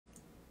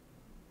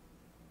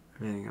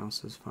Everything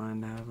else is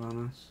fine to have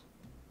on us.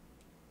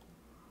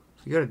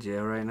 If you go to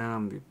jail right now,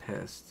 I'm gonna be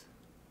pissed.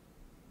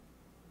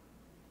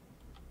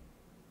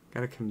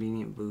 Got a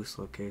convenient boost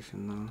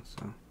location though,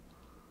 so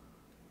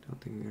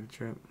don't think you're gonna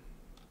trip.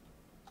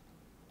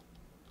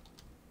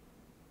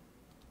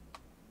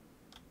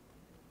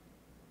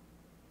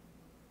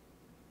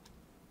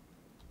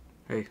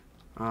 Hey,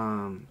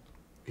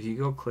 if you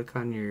go click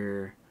on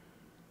your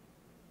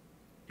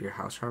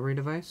house robbery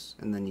device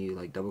and then you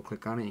like double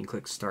click on it and you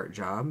click start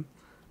job,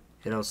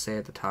 it'll say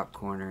at the top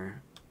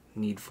corner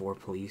need 4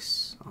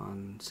 police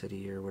on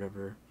city or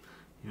whatever,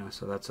 you know.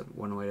 So that's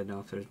one way to know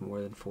if there's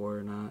more than 4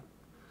 or not.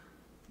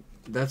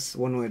 That's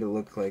one way to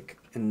look like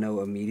and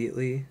know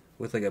immediately.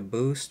 With like a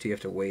boost, you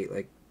have to wait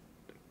like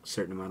a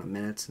certain amount of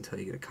minutes until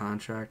you get a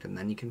contract, and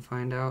then you can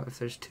find out if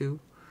there's 2.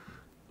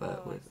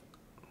 But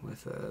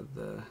with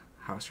the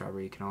house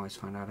robbery, you can always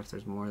find out if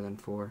there's more than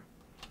 4.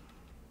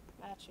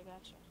 Gotcha.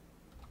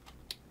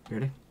 You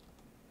ready?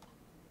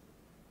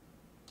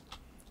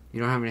 You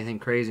don't have anything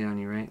crazy on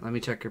you, right? Let me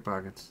check your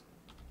pockets.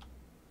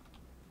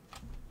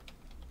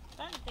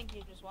 I don't think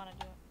you just want to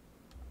do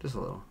it. Just a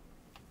little.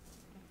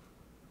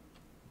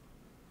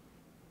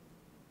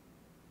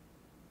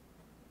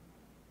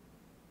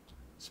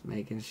 Just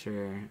making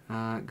sure.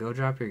 Go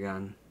drop your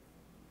gun.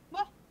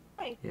 What?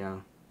 Wait. Yeah.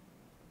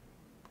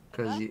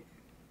 Because you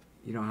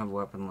don't have a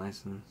weapon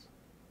license.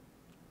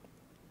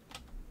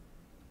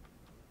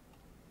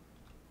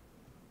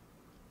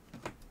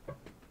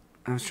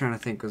 I was trying to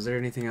think, was there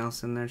anything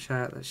else in their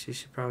chat that she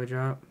should probably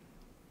drop?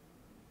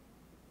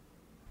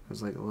 It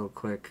was like a little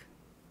quick.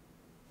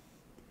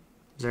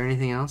 Is there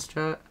anything else,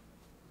 chat?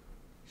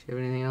 Does she have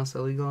anything else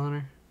illegal on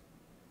her?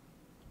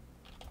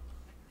 I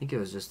think it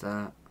was just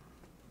that.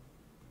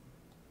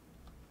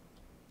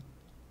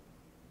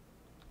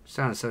 She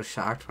sounded so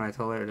shocked when I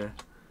told her to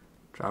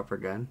drop her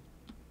gun.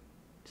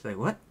 She's like,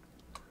 what?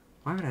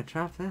 Why would I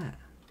drop that?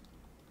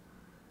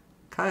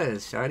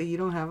 'Cause, shawty, you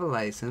don't have a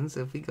license.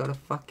 If we go to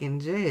fucking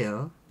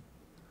jail,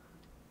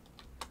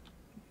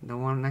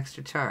 don't want an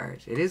extra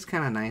charge. It is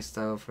kind of nice,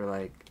 though, for,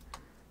 like,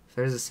 if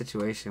there's a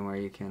situation where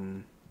you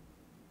can,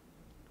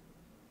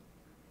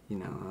 you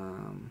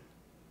know,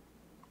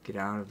 get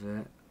out of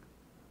it.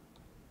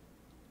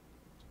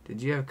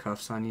 Did you have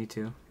cuffs on you,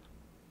 too?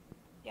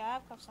 Yeah, I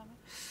have cuffs on me.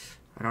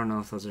 I don't know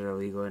if those are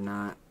illegal or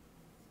not.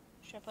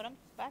 Should I put them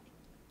back?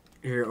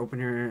 Here, open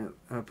your,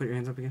 put your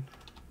hands up again.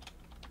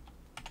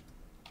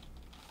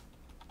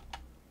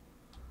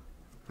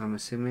 I'm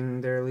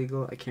assuming they're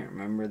illegal. I can't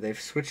remember. They've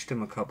switched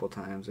them a couple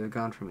times. They've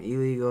gone from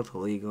illegal to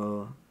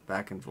legal,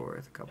 back and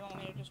forth a couple times. You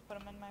want me to just put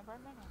them in my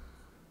apartment?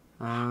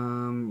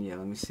 Or? Yeah,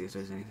 let me see if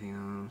there's anything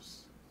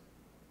else.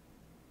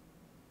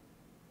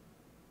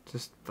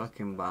 Just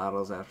fucking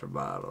bottles after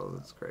bottles.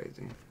 It's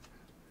crazy.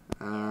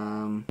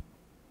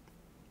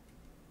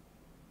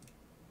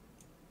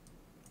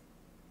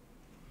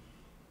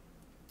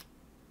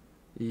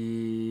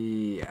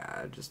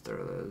 Yeah, just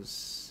throw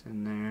those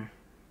in there.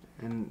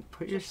 And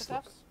put your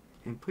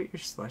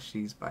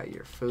slushies by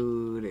your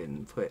food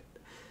and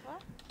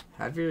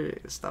have your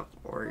stuff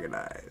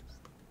organized.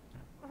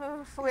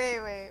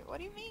 Wait, what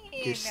do you mean?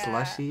 Your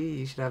slushy,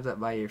 you should have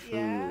that by your food,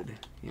 yeah.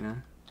 You know?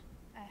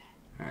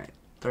 Alright,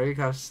 throw your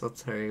cuffs,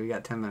 let's hurry, we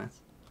got 10 minutes.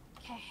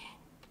 Okay.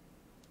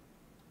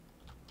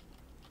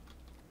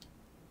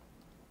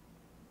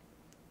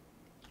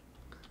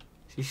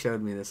 She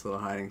showed me this little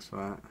hiding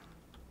spot.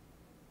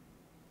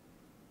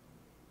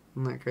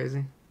 Isn't that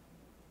crazy?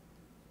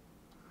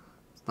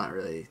 It's not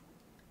really,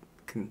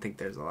 couldn't think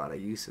there's a lot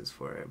of uses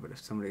for it, but if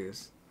somebody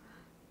was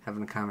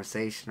having a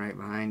conversation right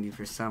behind you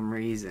for some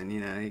reason, you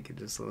know, you could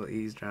just a little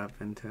eavesdrop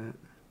into it.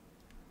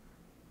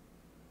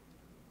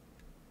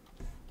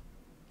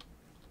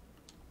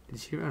 Did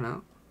she run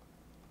out?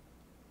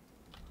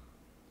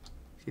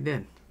 She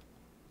did.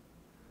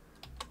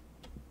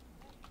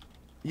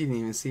 You didn't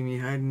even see me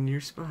hiding in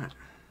your spot.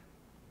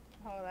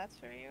 Oh,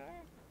 that's where you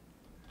are?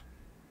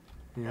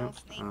 Yep.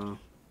 Oh,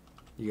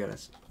 you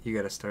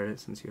gotta start it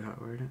since you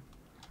hot-wired it.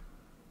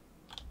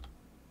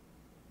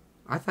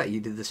 I thought you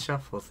did the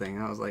shuffle thing.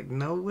 I was like,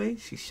 no way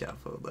she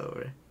shuffled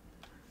over.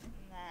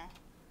 Nah.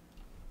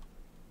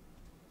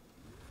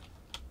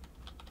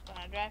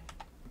 Wanna drive?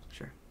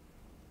 Sure.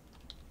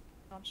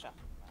 Don't shuffle.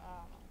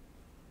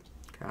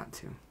 Got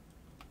to.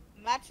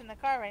 I'm matching the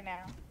car right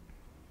now.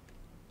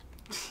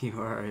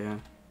 You are, yeah.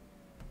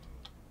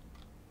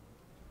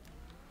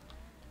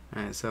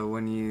 Alright, so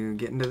when you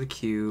get into the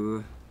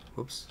queue...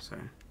 Whoops,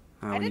 sorry.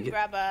 I did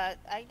grab a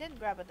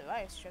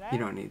device, should I? You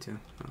don't need to.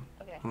 No.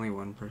 Okay. Only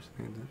one person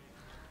needs it.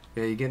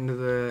 Yeah, you get into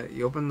the...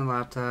 You open the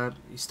laptop,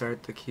 you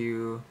start the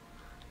queue,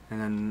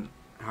 and then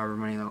however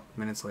many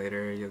minutes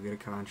later, you'll get a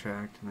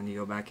contract. And then you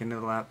go back into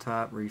the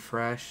laptop,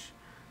 refresh,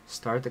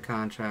 start the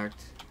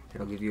contract.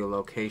 It'll give you a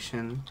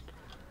location,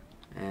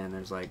 and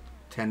there's like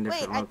 10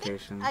 different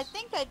locations. I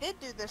think I did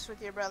do this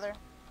with your brother.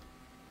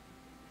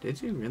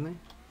 Did you really?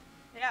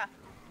 Yeah.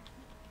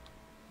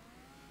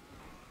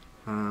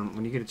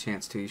 When you get a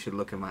chance to, you should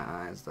look in my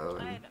eyes though,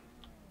 and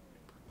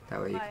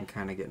that way you can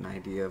kind of get an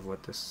idea of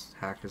what this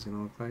hack is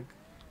gonna look like.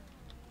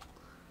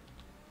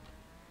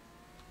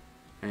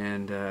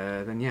 And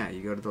then yeah,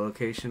 you go to the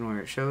location where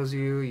it shows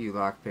you. You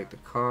lockpick the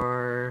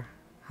car,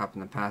 hop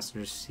in the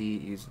passenger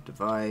seat, use the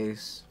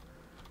device,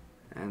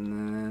 and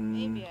then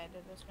maybe I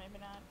did this, maybe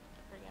not.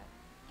 I forget.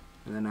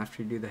 And then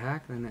after you do the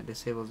hack, then it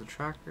disables the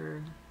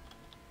tracker,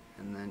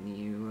 and then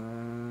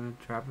you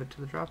drop it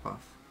to the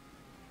drop-off,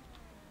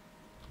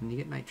 and you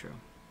get nitro.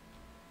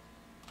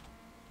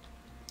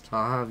 So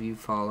I'll have you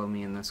follow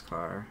me in this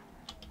car.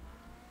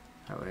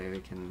 That way we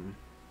can,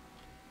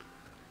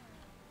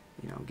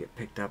 you know, get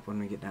picked up when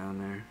we get down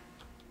there.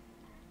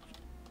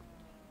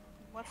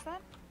 What's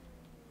that?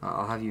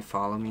 I'll have you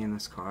follow me in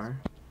this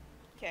car.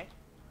 Okay.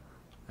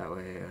 That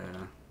way,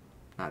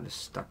 not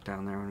just stuck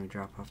down there when we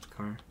drop off the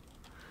car.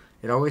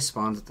 It always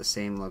spawns at the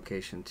same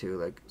location too.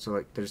 Like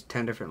there's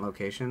 10 different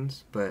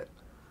locations, but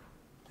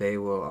they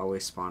will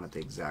always spawn at the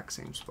exact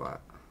same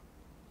spot.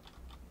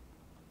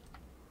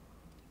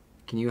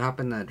 Can you hop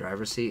in the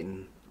driver's seat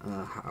and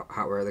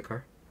hot wire the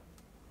car?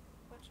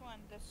 Which one?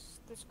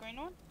 This green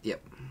one?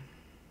 Yep.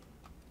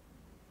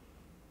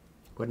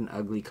 What an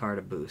ugly car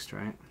to boost,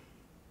 right?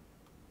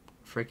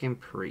 Freaking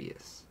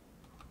Prius.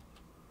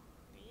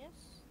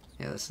 Prius?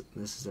 Yeah, this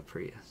is a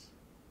Prius.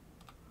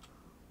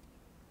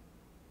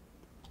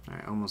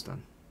 Alright, almost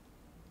done.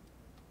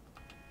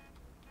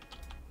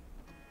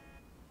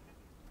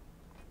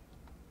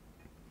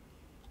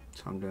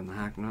 So I'm doing the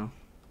hack now.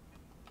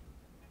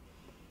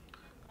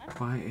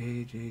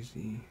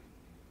 YAJZ.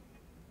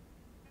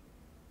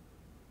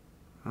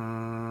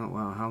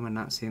 Wow, how am I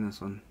not seeing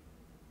this one?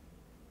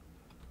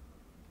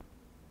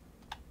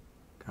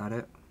 Got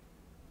it.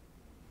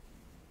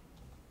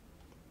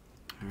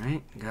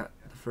 Alright, got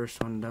the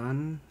first one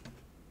done.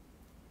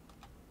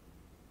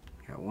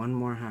 Got one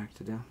more hack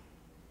to do. I'm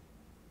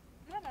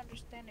not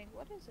understanding.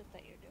 What is it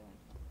that you're doing?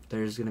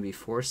 There's going to be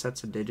 4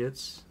 sets of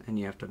digits, and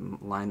you have to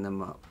line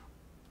them up.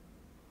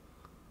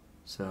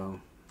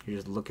 So, you're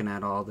just looking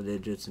at all the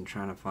digits and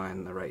trying to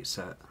find the right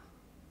set.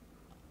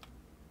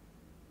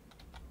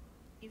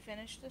 You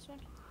finished this one?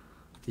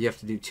 You have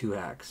to do 2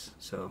 hacks.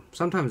 So,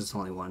 sometimes it's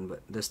only 1,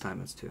 but this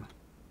time it's 2.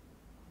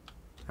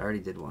 I already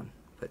did 1,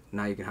 but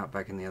now you can hop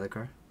back in the other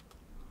car.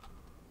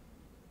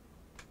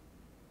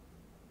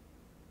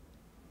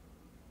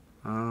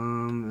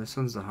 This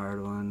one's the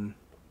hard one.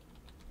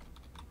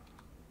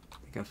 I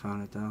think I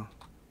found it though.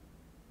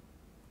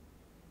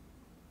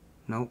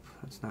 Nope,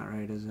 that's not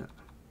right, is it?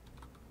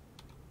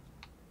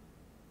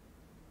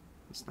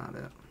 That's not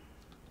it.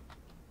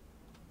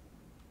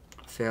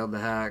 Failed the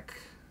hack.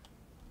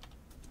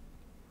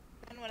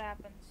 Then what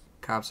happens?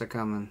 Cops are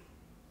coming.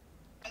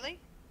 Really?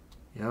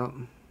 Yep.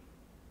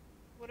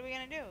 What are we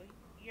gonna do?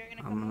 You're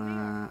gonna come with me?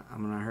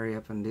 I'm gonna hurry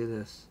up and do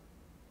this.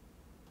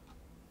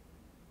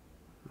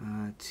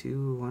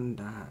 2 1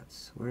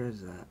 dots. Where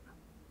is that?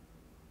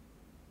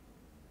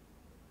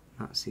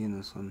 Not seeing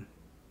this one.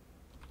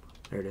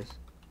 There it is.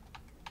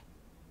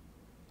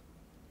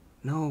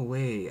 No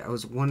way. I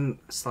was 1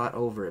 slot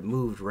over. It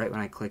moved right when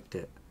I clicked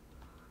it.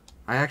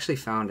 I actually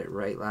found it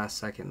right last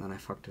second, then I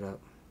fucked it up.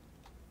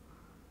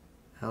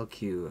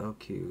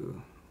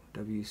 LQ,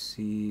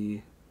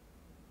 WC.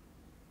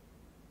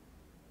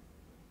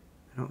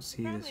 I don't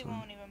see this one. Probably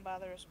won't even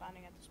bother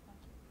responding at this point.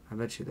 I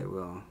bet you they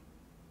will.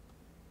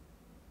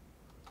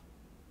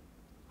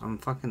 I'm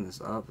fucking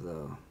this up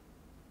though.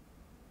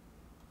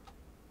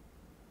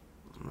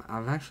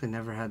 I've actually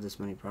never had this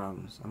many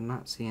problems. I'm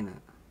not seeing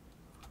it.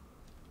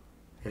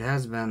 It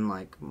has been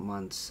like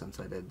months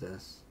since I did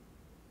this.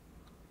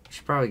 I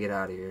should probably get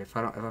out of here. If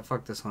I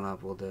fuck this one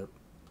up, we'll dip.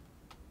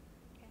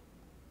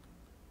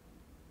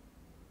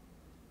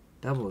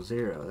 Okay.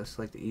 00. That's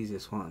like the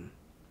easiest one.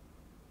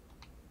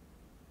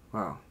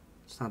 Wow,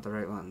 it's not the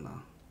right one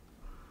though.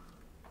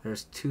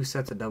 There's 2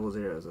 sets of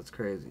 00s. That's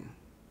crazy.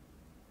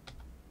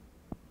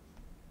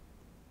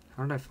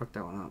 How did I fuck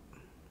that one up?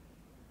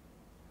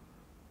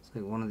 It's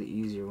like one of the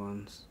easier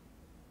ones.